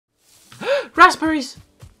Raspberries!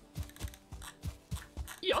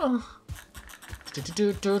 Yeah.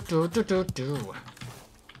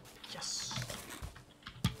 Yes.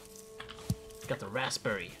 Got the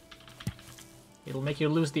raspberry. It'll make you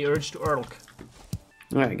lose the urge to urk.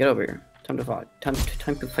 Alright, get over here. Time to fight. Time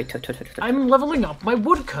to fight. I'm leveling up my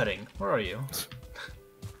wood cutting. Where are you?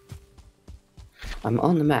 I'm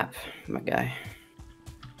on the map, my guy.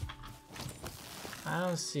 I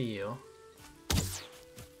don't see you.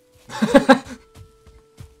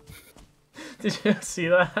 Did you see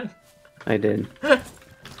that? I did.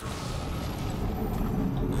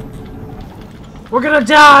 We're gonna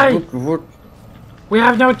die! We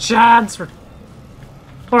have no chance! We're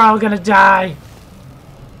all gonna die!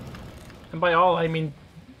 And by all, I mean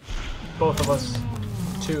both of us.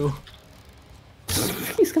 Two.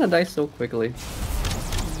 He's gonna die so quickly.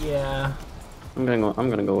 Yeah. I'm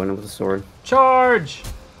gonna go in with a sword. Charge!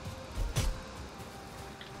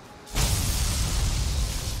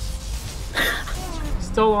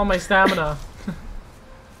 Stole all my stamina.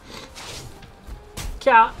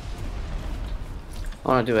 Cat. I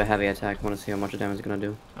wanna do a heavy attack. I wanna see how much damage it's gonna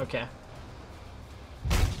do. Okay.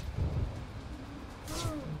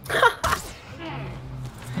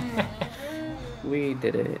 We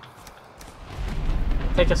did it.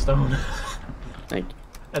 Take a stone. Thank you.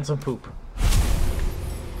 And some poop. I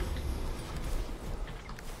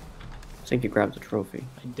think you grabbed the trophy.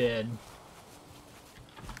 I did.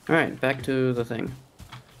 Alright, back to the thing.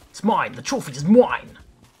 It's mine! The trophy is mine!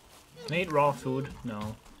 Can I eat raw food?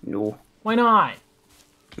 No. No. Why not?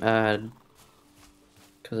 Because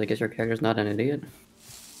I guess your character's not an idiot.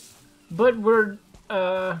 But we're,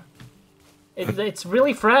 it's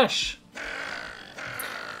really fresh.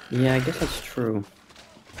 Yeah, I guess that's true.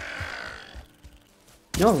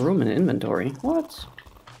 No room in inventory? What?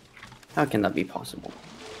 How can that be possible?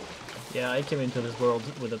 Yeah, I came into this world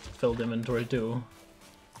with a filled inventory too.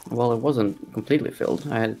 Well, it wasn't completely filled.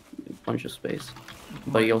 I had a bunch of space.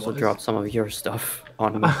 But you also dropped some of your stuff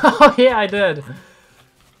on me. Oh yeah, I did.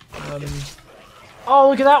 Oh,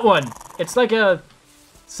 look at that one! It's like a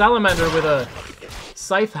salamander with a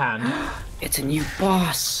scythe hand. It's a new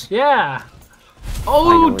boss! Yeah!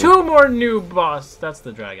 Oh, two more new boss! That's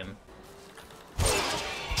the dragon.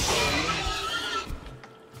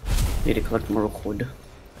 Need to collect more wood.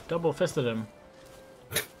 Double fisted him.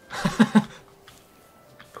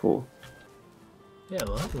 Cool. Yeah,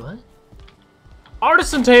 what?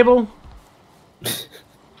 Artisan table!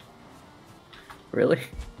 Really?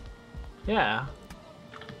 Yeah.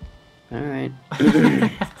 Alright.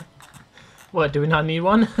 What, do we not need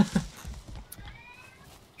one?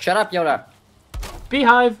 Shut up, Yoda!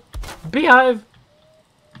 Beehive! Beehive!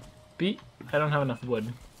 I don't have enough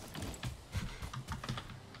wood.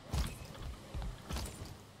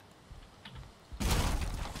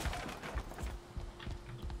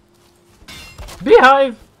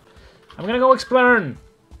 Beehive! I'm gonna go exploring.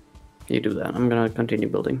 You do that. I'm gonna continue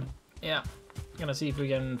building. Yeah. I'm gonna see if we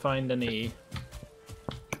can find any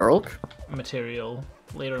Urk?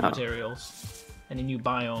 later materials. Any new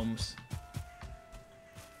biomes.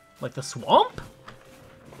 Like the swamp?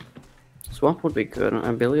 Swamp would be good.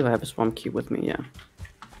 I believe I have a swamp key with me, yeah.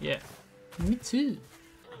 Yeah. Me too.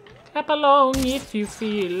 Clap along if you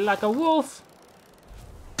feel like a wolf.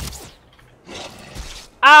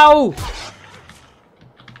 Ow!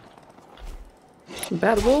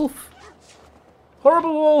 Bad wolf!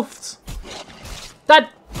 Horrible wolves!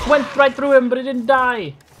 That went right through him, but he didn't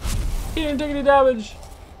die. He didn't take any damage.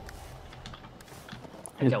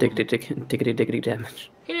 Diggity damage.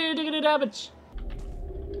 He didn't take any damage.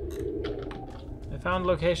 I found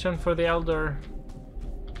location for the elder.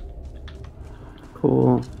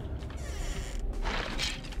 Cool.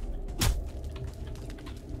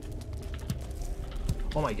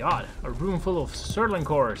 Oh my god, a room full of Sterling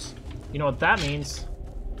cores. You know what that means?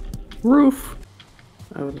 Roof!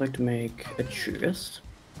 I would like to make a chest.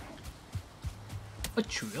 A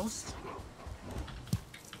chest?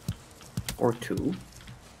 Or two.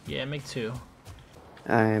 Yeah, make two.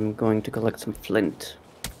 I'm going to collect some flint.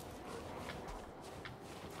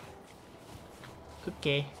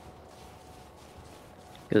 Okay.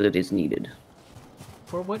 Because it is needed.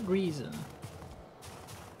 For what reason?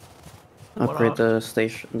 Upgrade the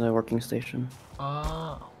station, the working station.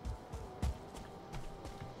 Oh.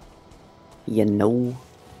 You know.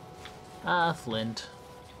 Ah, Flint.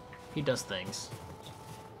 He does things.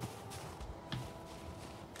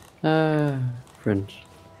 French.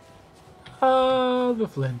 Ah, the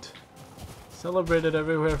Flint. Celebrated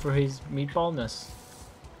everywhere for his meatballness.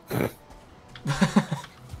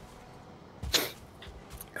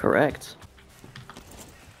 Correct.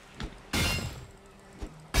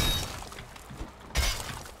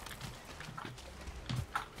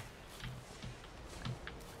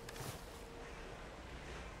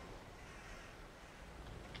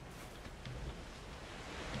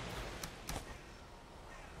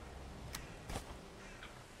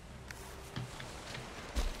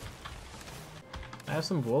 have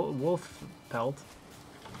some wolf pelt.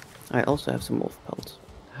 I also have some wolf pelts.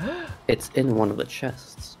 It's in one of the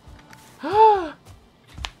chests. I'll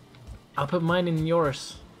put mine in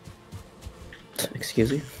yours.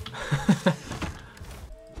 Excuse you?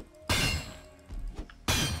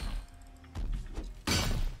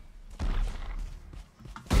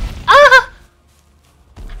 Ah!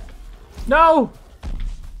 No!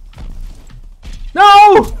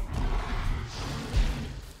 No!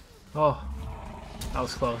 Oh, that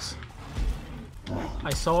was close.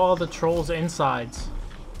 I saw all the trolls' insides.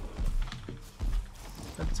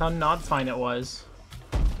 That's how not fine it was.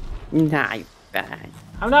 Nah, you're fine.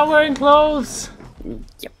 I'm not wearing clothes!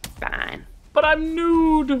 You're fine. But I'm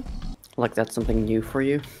nude! Like that's something new for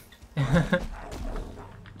you?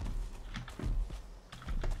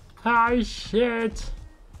 Ah, shit!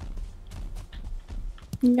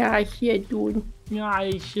 Nah, shit, dude. Ah,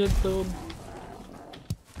 shit, dude.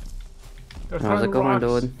 They're How's it throwing going,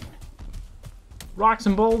 rocks. dude? Rocks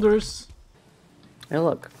and boulders. Hey,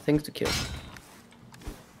 look, things to kill.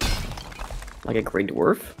 Like a grey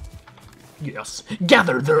dwarf? Yes,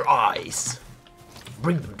 gather their eyes.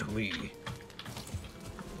 Bring them to me.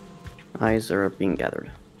 Eyes are being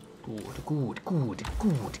gathered. Good, good, good,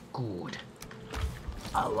 good, good.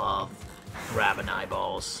 I love grabbing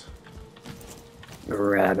eyeballs.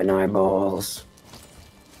 Grabbing eyeballs.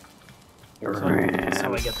 That's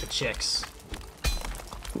how I get the chicks.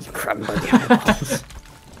 Grab him by the eyeballs.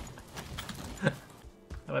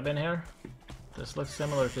 Have I been here? This looks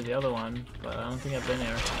similar to the other one, but I don't think I've been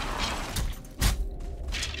here.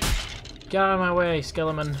 Get out of my way,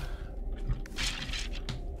 skeleton.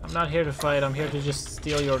 I'm not here to fight, I'm here to just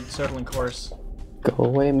steal your circling course. Go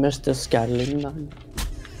away, Mr. Skeleton.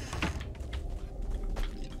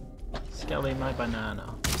 Skelly my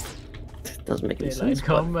banana. Doesn't make any Daylight sense.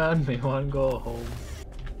 come and me one go home.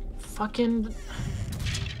 Fucking...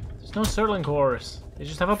 There's no circling course. They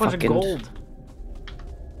just have a bunch of gold.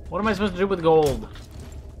 What am I supposed to do with gold?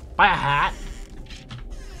 Buy a hat?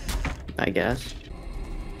 I guess.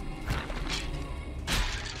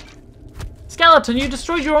 Skeleton, you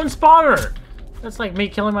destroyed your own spawner! That's like me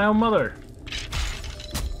killing my own mother.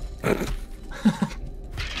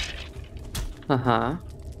 Uh-huh.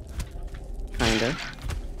 Kinda.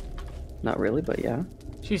 Not really, but yeah.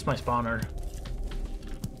 She's my spawner.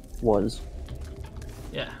 Was.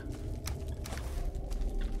 Yeah.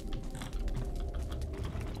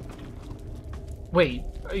 Wait,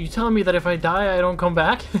 are you telling me that if I die, I don't come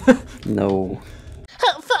back? No.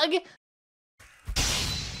 Oh, fuck!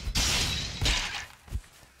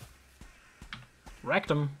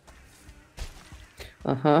 Wrecked him.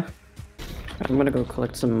 Uh-huh. I'm gonna go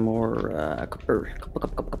collect some more, copper.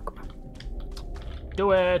 Copper.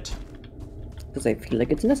 Do it! Because I feel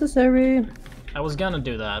like it's necessary. I was gonna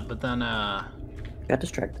do that, but then, Got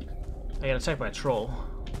distracted. I got attacked by a troll.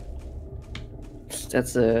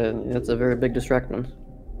 That's a very big distraction.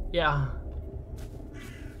 Yeah.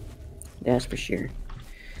 That's for sure.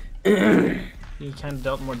 He kind of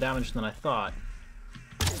dealt more damage than I thought.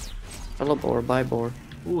 Hello, boar. Bye, boar.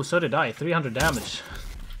 Ooh, so did I. 300 damage.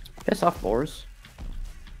 Piss off, boars.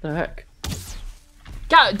 The heck?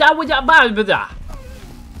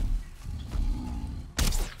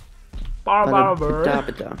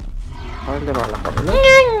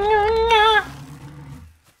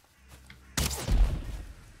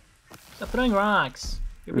 Stop throwing rocks.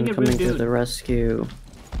 You're being I'm a rude coming to dude. the rescue.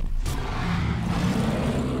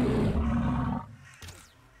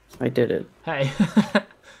 I did it. Hey.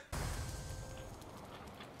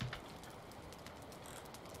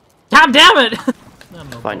 God damn it!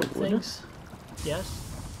 Fine wood. Things. Yes.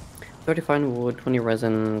 30 fine wood, 20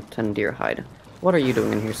 resin, 10 deer hide. What are you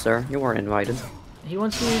doing in here, sir? You weren't invited. He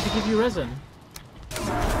wants me to give you resin.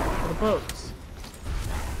 For the boats.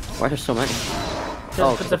 Why are there so many? Just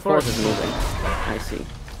Oh, put because the the forest forest is moving. I see.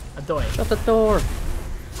 Adoy. Shut the door!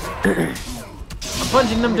 I'm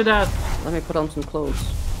punching them to death. Let me put on some clothes.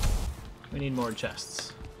 We need more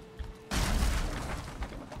chests.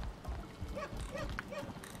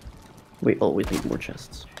 We always need more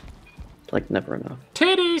chests. Like, never enough.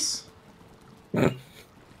 Titties!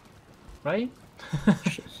 Right?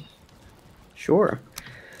 Sure.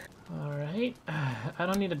 Alright. I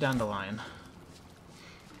don't need a dandelion.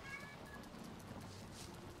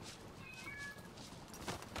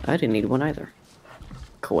 I didn't need one either.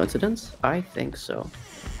 Coincidence? I think so.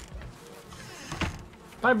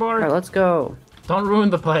 Bye, boar. Alright, let's go. Don't ruin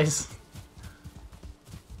the place.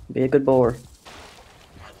 Be a good boar.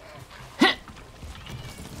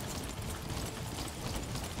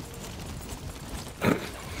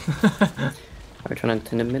 Are you trying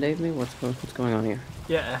to intimidate me? What's going on here?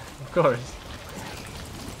 Yeah, of course.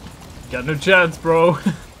 Got no chance, bro.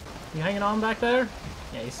 You hanging on back there?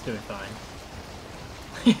 Yeah, he's doing fine.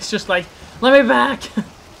 He's just like, let me back!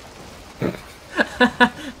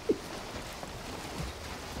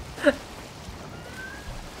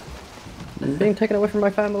 I'm being taken away from my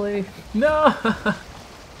family. No!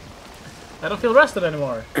 I don't feel rested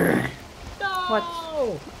anymore. No! What?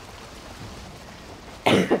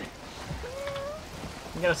 I'm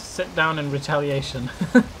gonna sit down in retaliation.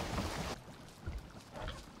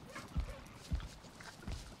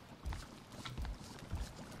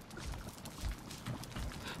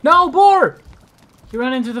 No, boar! He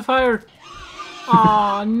ran into the fire.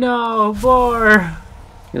 Aw, no, boar.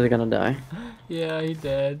 He's gonna die. Yeah, he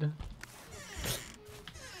did.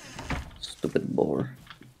 Stupid boar.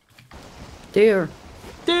 Deer!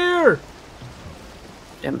 Deer!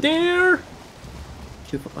 Damn it. Deer!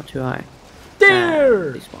 Too high.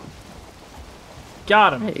 Deer! Respawn.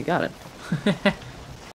 Got him. Hey, you got it.